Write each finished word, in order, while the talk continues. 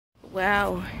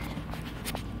Wow.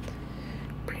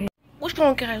 What's going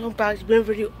on, guys? I'm back to a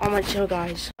video on my channel,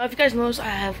 guys. If you guys notice, I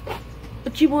have a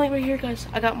cube link right here, guys.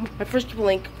 I got my first cube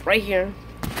link right here.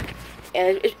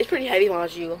 And it's pretty heavy,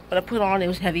 honest you. But I put it on, it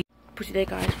was heavy. But today,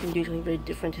 guys, we're gonna do something very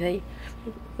different today.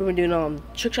 We're doing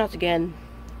trick shots again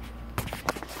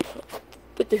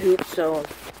with the hoop. So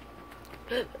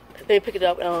let me pick it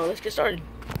up and let's get started.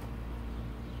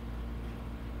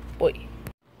 Boy.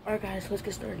 Alright, guys, let's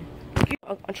get started.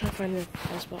 I'm trying to find the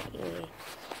best spot.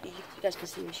 You guys can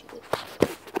see me shoot it.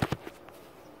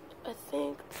 I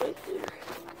think right there.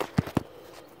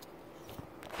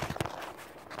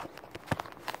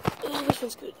 Oh, this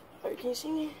one's good. Alright, can you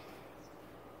see me?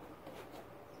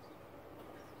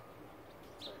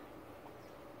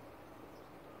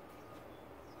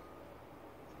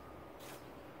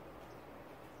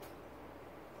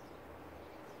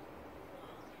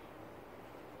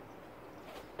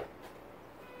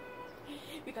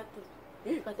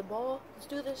 We got the ball. Let's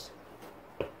do this.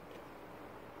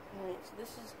 Alright, so this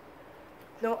is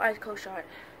no eyes closed shot.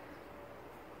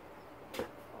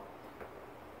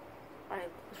 Alright,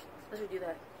 let's redo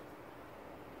that.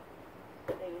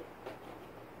 Dang it.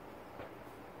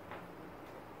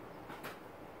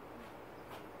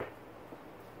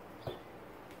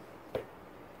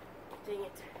 Dang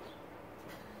it.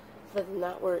 That did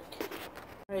not work.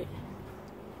 Alright.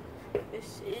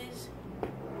 This is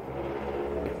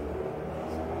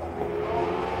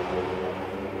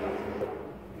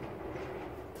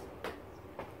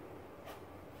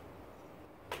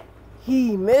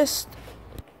he missed.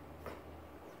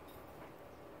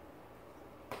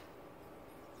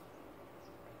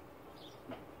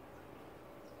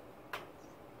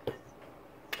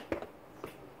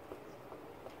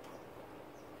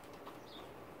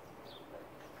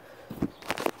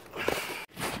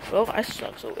 Well, I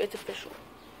suck, so it's official.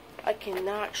 I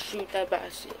cannot shoot that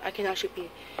basket. I cannot shoot it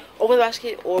over the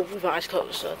basket or with my eyes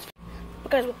closed. So,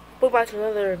 guys, we'll go back to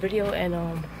another video, and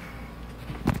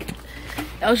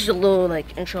that was just a little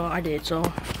like intro I did. So,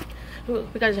 we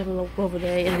guys having a little over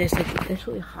there, and it's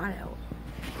really hot out.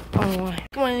 I don't know why.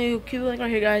 Come on, new cube link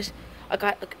right here, guys. I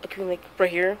got a cube link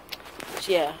right here.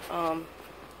 So yeah,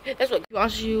 that's what. To be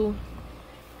honest with you,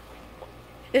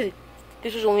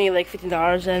 this was only like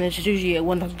 $15, and it's usually a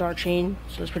 $1,000 chain,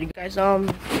 so it's pretty good, guys.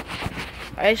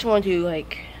 I just want to I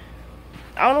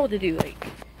don't know what to do. Like,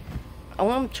 I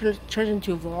want to turn it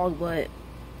into a vlog, but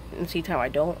in the same time I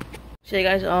don't. So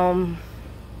yeah, guys,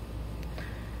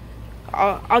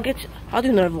 I'll do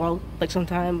another vlog like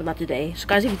sometime, but not today. So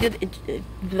guys, if you did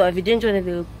enjoy the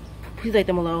video, please like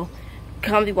them below.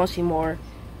 Comment if you want to see more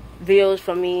videos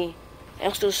from me, and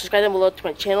also subscribe down below to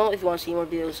my channel if you want to see more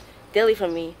videos daily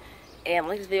from me. And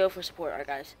like this video for support. Alright,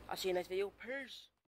 guys, I'll see you in the next video. Peace.